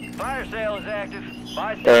map. Fire sale is active.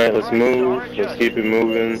 Buy station Alright, let's prices move. are Let's adjusted. keep it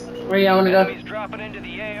moving. Where y'all wanna go? Enemies dropping into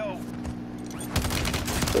the AO.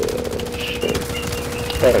 Shit.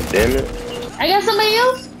 God damn it. I got somebody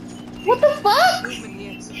else? What the fuck? Where did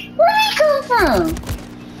he come from?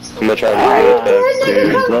 I'm gonna try to Where get did that that nigga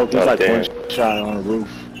dude. come He's Oh, like damn. one shot on the roof.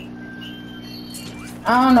 I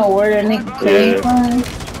don't know where that nigga came Yeah. from.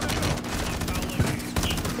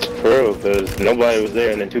 For real, because nobody was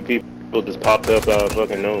there and then two people just popped up out of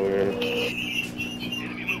fucking nowhere.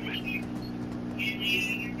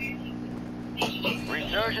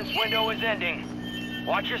 Resurgence window is ending.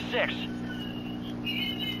 Watch your 6.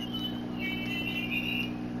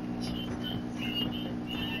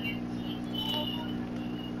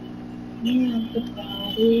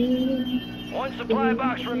 One supply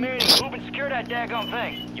box remaining. Move and secure that daggone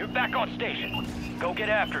thing. You're back on station. Go get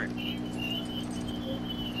after it.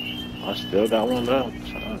 I still got one left.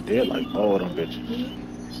 I did like all of them bitches.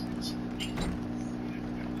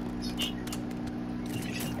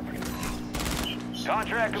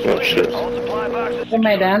 Contract Oh, complete. shit. All supply boxes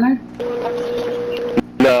Somebody secured. down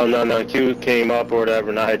there? No. Q came up or whatever,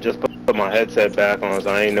 and I had just put my headset back on, so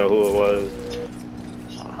I didn't know who it was.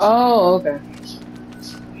 Oh, okay.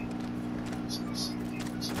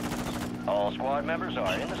 All squad members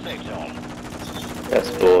are in the safe zone. That's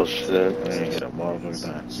bullshit. I ain't hit a motherfucker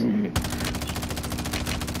time.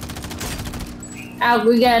 Out,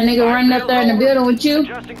 we got a nigga running up there in the building with you.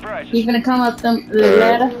 Adjusting prices. He finna come up the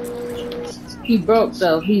ladder. He broke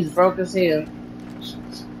though. He's broke as hell.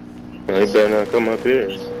 He better not come up here.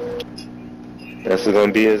 That's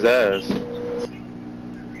gonna be his ass.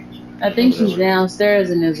 I think he's downstairs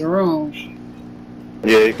in his room.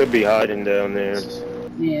 Yeah, he could be hiding down there.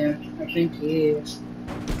 Yeah, I think he is.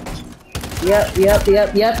 Yep.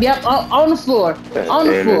 Oh, on the floor. God On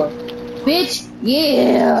the damn floor. Bitch,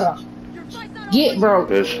 yeah. Get broke.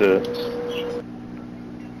 Good shit.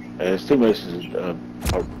 His teammates is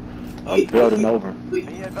building over. Be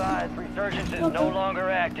advised, resurgence is no longer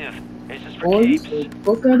active. This is for Boy, you keeps. the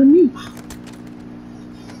fuck out of me.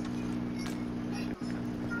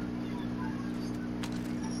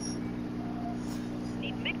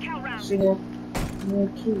 See that? More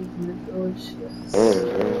keys, man. Oh shit.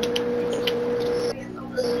 Oh,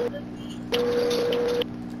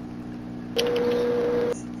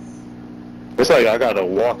 it's like I gotta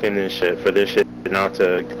walk in this shit for this shit not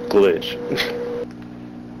to glitch.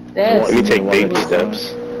 That's Let me take baby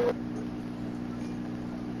steps.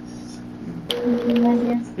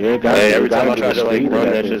 Yeah, got Hey, every time I try to like run,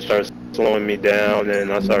 that shit starts slowing me down,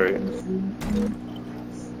 and I'm sorry.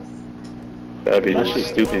 That'd be just a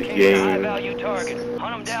stupid High game. value target.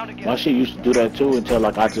 Hunt 'em down to get My shit used to do that too until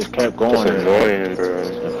like I just kept going It's annoying, bro.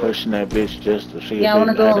 and pushing that bitch just to see Yeah, I if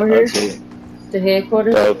wanna it go had over an here. update. the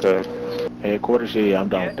headquarters. Okay. Headquarters, yeah, I'm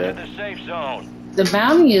done with Get to that. the safe zone. The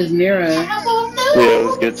bounty is near us. Yeah,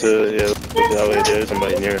 let's get to that way. There's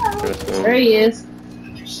somebody near us. There he is.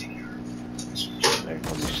 They're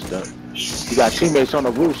gonna be stuck. You got teammates on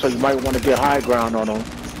the roof, so you might want to get high ground on them.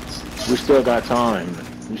 We still got time.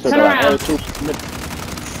 We still Turn got a around. whole 2 minutes.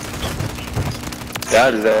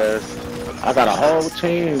 Got his ass. I got a whole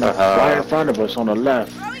team right in front of us on the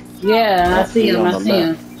left. Yeah, I see him. on I the see him.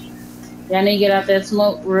 left. Y'all need to get out that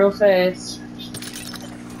smoke real fast.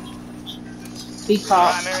 He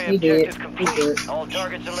caught. Primary He did. objective He complete. good. All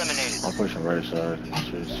targets eliminated. I'm pushing right side.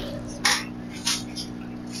 It's just...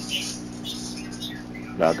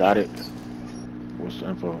 Y'all got it? What's the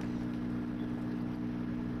info?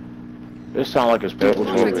 It sound like it's Yeah, people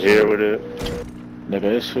I'm over here with it. Nigga,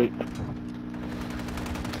 this shit.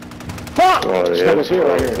 Fuck! Oh This yeah, nigga's here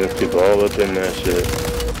right here. there's people all up in that shit.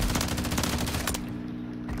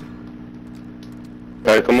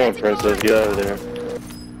 Alright, come on, princess, get out of there.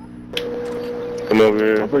 Come over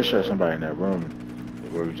here. I'm pretty sure somebody in that room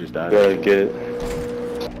where we just died. Gotta get.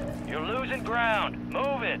 You're losing ground.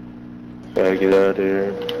 Move it. Gotta get out of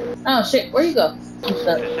here. Oh shit, where you go? I'm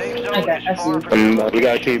stuck. The safe I zone got, is I see. far from your We location.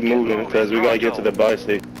 gotta keep Get moving because we gotta get to the Pronto. buy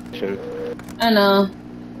station. I know.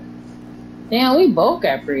 Damn, we both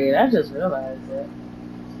got free. I just realized that.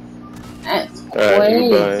 That's Alright,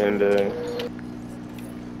 goodbye, crazy. and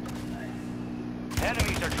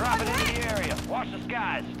Enemies are dropping into the area. Watch the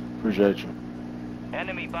skies. Appreciate you.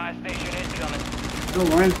 Enemy buy station incoming. Don't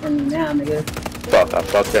run from me now, nigga. fuck, I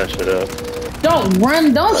fucked that shit up. Don't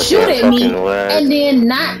run, don't I shoot can't at me fucking lag. and then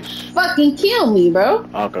not Nice. fucking kill me, bro.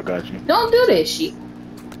 Alka got you. Don't do that shit.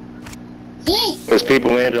 Dang. There's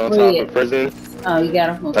people landing on Where top you of prison. Oh, you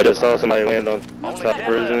got him. I just saw somebody land on Only top of 10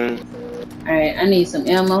 prison. Alright, I need some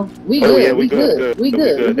ammo. We Oh good, yeah, we good. We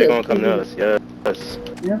good. They're gonna come We to good. us, yes.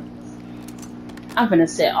 Yep. I'm finna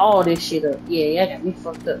set all this shit up. Yeah, y'all got me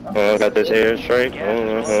fucked up. I'm Oh, I got this airstrike. Gas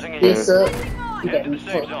is closing in. this up. You Head got to me the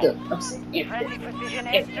safe fucked zone. up. I'm saying Friendly precision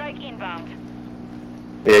airstrike inbound.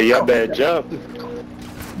 Yeah, y'all better jump.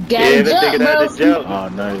 Gotta Yeah, that jump, nigga had to bro. jump. Oh,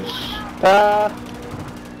 nice. Ah,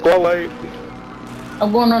 go away.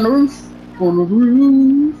 I'm going on the roof. On the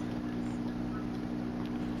roof.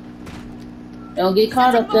 Don't get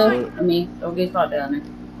caught up there. I mean, don't get caught down there.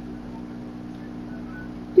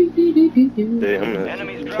 Yeah, I'm gonna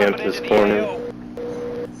Enemies camp dropping this into the corner. AO.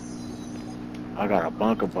 I got a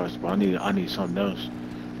bunker bust, but I need something else.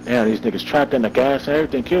 Damn, these niggas trapped in the gas and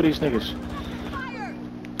everything. Kill these niggas.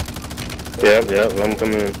 Yep, I'm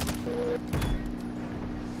coming.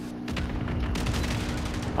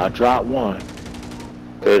 I dropped one.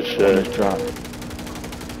 Good One shit. is dropped.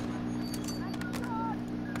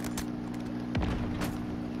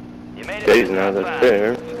 You made it Days to now, the top that's 5.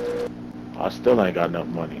 fair. I still ain't got enough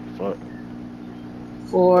money. Fuck.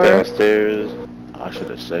 For Downstairs. I should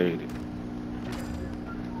have saved it.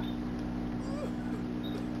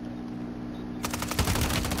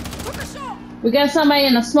 we got somebody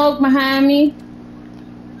in the smoke behind me.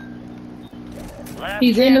 Last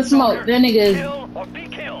He's in the chance, smoke. soldier. That nigga is. Kill or be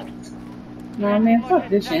killed. Nah, man, fuck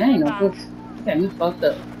this shit. I ain't no pussy. You got me fucked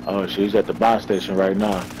up. Oh, she's at the buy station right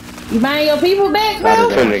now. You buying your people back, Got bro?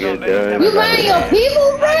 it. Finna get done. You buying your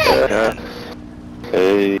people back?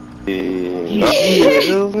 Hey,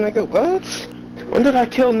 kills, nigga, what? When did I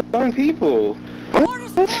kill 9 people?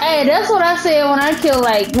 Hey, that's what I said when I killed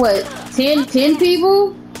like what 10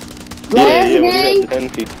 people Yeah, last when you game. got 10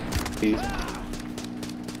 people.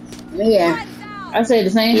 Yeah, I said the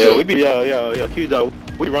same Yeah, we shit. be, yo, Q-Dog,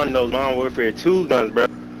 we running those Modern Warfare 2 guns, bro.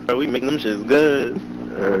 We making them shits good.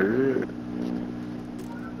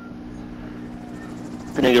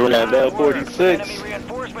 Nigga run that Bell Good work. 46. Enemy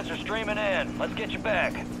reinforcements are streaming in. Let's get you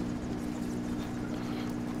back.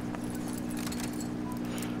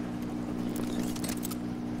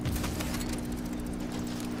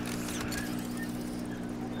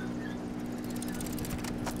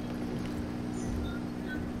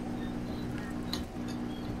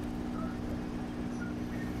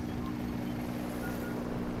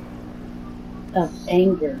 Of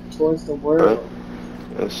anger towards the world.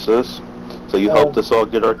 That's this. So you helped us all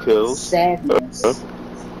get our kills. Sadness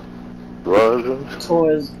Survivor.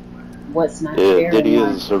 towards what's not Yeah, fair Diddy in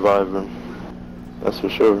is a life. survivor. That's for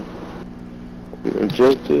sure. Your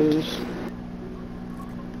objectives.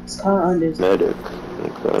 It's called understanding. Medic.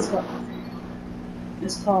 Okay.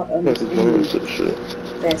 It's called That's understanding some shit.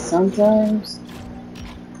 that sometimes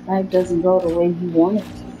life doesn't go the way you want it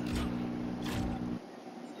to.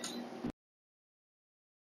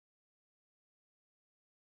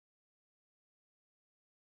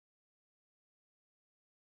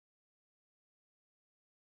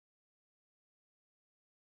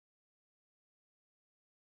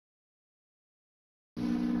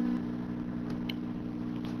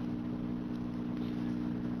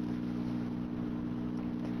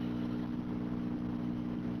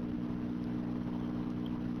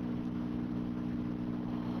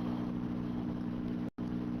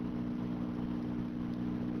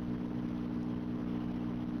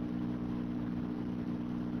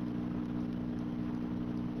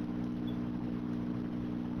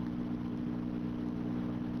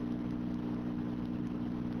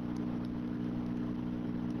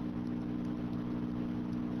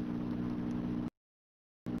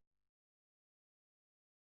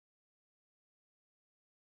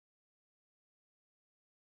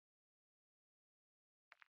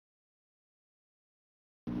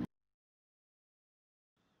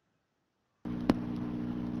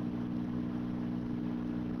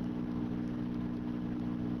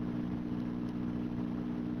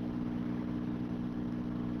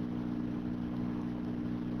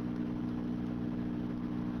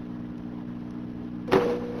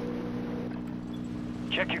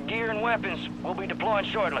 Check your gear and weapons. We'll be deploying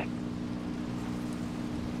shortly.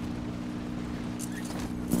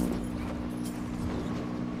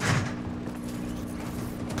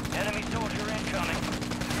 Enemy soldier incoming.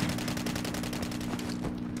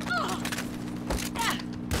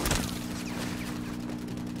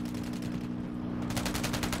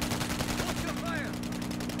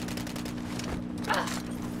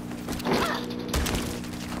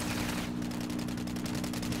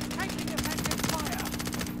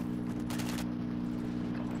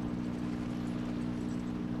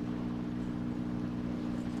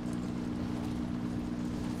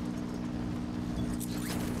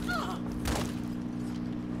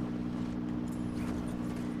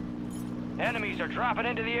 Enemies are dropping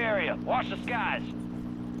into the area. Watch the skies.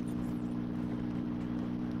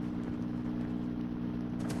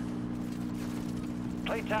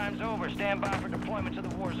 Playtime's over. Stand by for deployment to the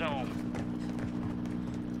war zone.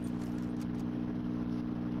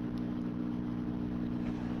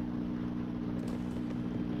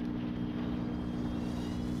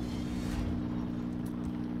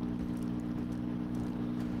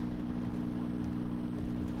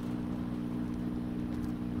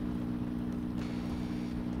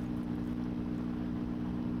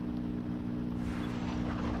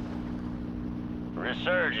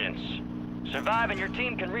 Resurgence. Survive and your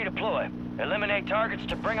team can redeploy. Eliminate targets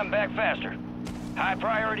to bring them back faster. High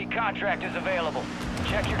priority contract is available.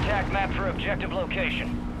 Check your TAC map for objective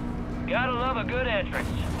location. Gotta love a good entrance.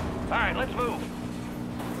 Alright, let's move.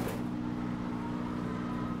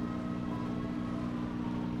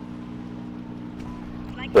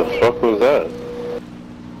 The fuck was that?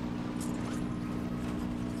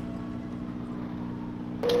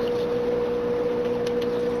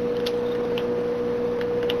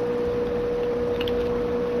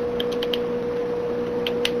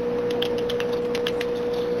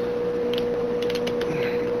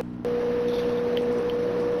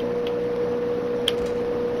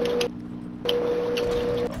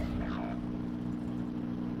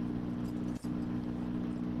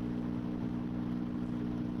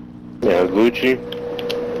 Yeah, Gucci.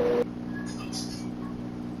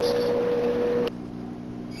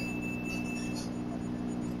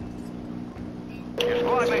 Your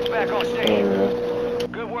squad mate's back on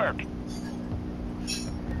station. Good work.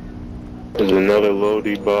 There's another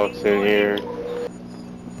loadie box in here.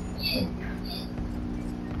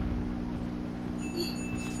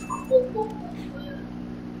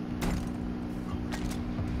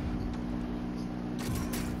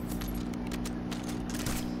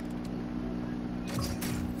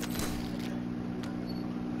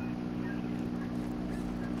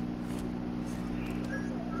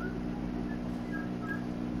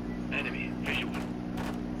 Enemy visual.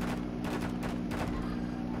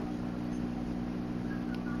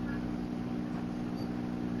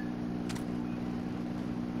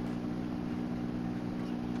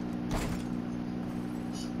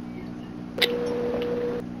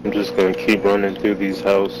 I'm just gonna keep running through these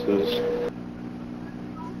houses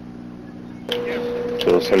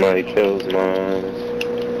till somebody kills mine.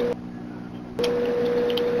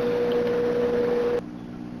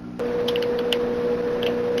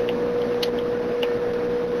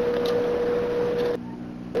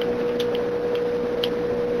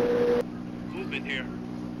 Movement here.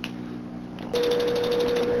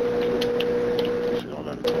 She's gonna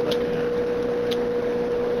let it go back in.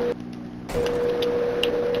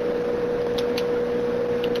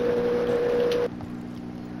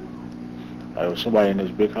 Was somebody in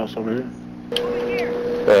this big house over here?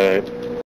 Alright.